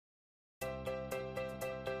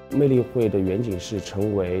魅力会的远景是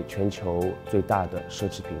成为全球最大的奢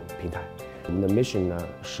侈品平台。我们的 mission 呢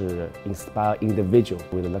是 inspire individual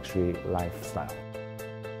with luxury lifestyle。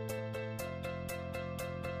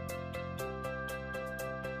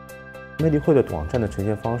魅力会的网站的呈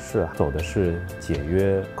现方式走的是简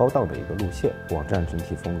约高档的一个路线，网站整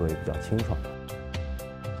体风格也比较清爽。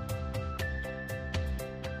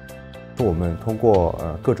我们通过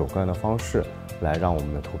各种各样的方式来让我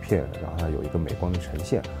们的图片让它有一个美观的呈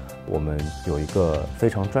现。我们有一个非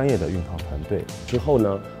常专业的熨烫团队。之后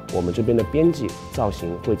呢，我们这边的编辑造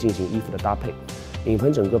型会进行衣服的搭配。影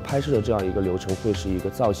棚整个拍摄的这样一个流程会是一个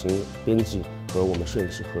造型、编辑和我们摄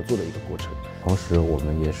影师合作的一个过程。同时，我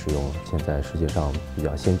们也使用现在世界上比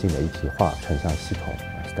较先进的一体化成像系统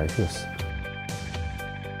StyleShoots。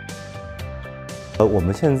我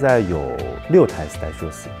们现在有6台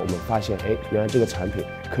StyleShoots。我们发现，原来这个产品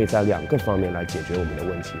可以在2个方面来解决我们的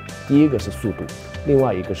问题。第一个是速度，另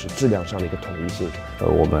外一个是质量上的一个统一性。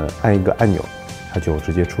我们按一个按钮，它就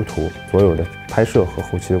直接出图，所有的拍摄和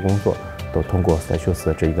后期的工作都通过 StyleShoots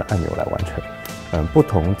的这一个按钮来完成。不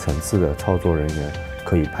同层次的操作人员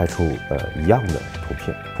可以拍出一样的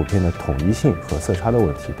图片的统一性和色差的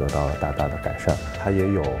问题得到了大大的改善。它也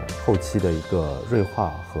有后期的一个锐化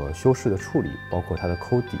和修饰的处理，包括它的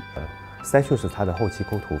抠底。StyleShoots 它的后期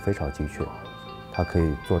抠图非常精确，它可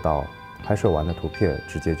以做到拍摄完的图片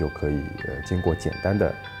直接就可以经过简单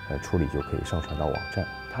的处理就可以上传到网站。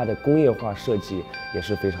它的工业化设计也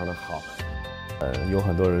是非常的好。有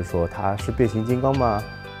很多人说它是变形金刚吗？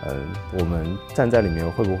我们站在里面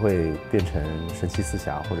会不会变成神奇四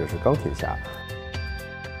侠或者是钢铁侠？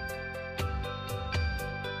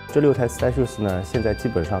这6台 StyleShoots 呢，现在基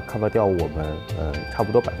本上 cover 掉我们差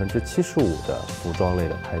不多75%的服装类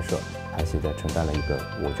的拍摄。它现在承担了一个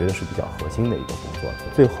我觉得是比较核心的一个工作。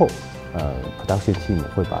最后，production team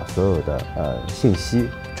会把所有的信息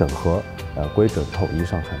整合规整统一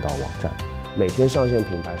上传到网站。每天上线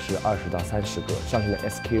品牌是20到30个，上线的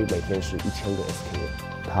SKU 每天是1000个 SKU。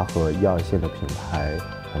它和1、2线的品牌，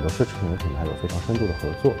很多奢侈品的品牌有非常深度的合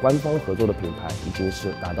作。官方合作的品牌已经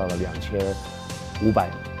是达到了2500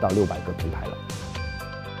到600个品牌了。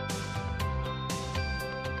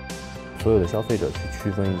所有的消费者去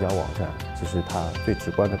区分一家网站，其实他最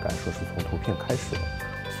直观的感受是从图片开始的。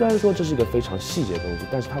虽然说这是一个非常细节的东西，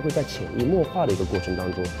但是它会在潜移默化的一个过程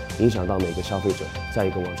当中，影响到每个消费者在一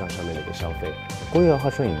个网站上面的一个消费。工业化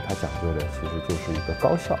摄影它讲究的其实就是一个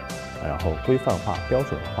高效，然后规范化、标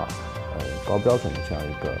准化，高标准的这样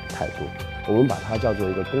一个态度。我们把它叫做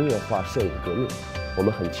一个工业化摄影革命。我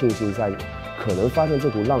们很庆幸在可能发生这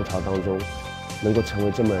股浪潮当中，能够成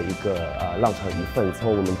为这么一个浪潮一份子。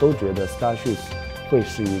我们都觉得 StyleShoots 会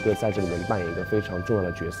是一个在这里面扮演一个非常重要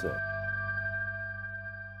的角色。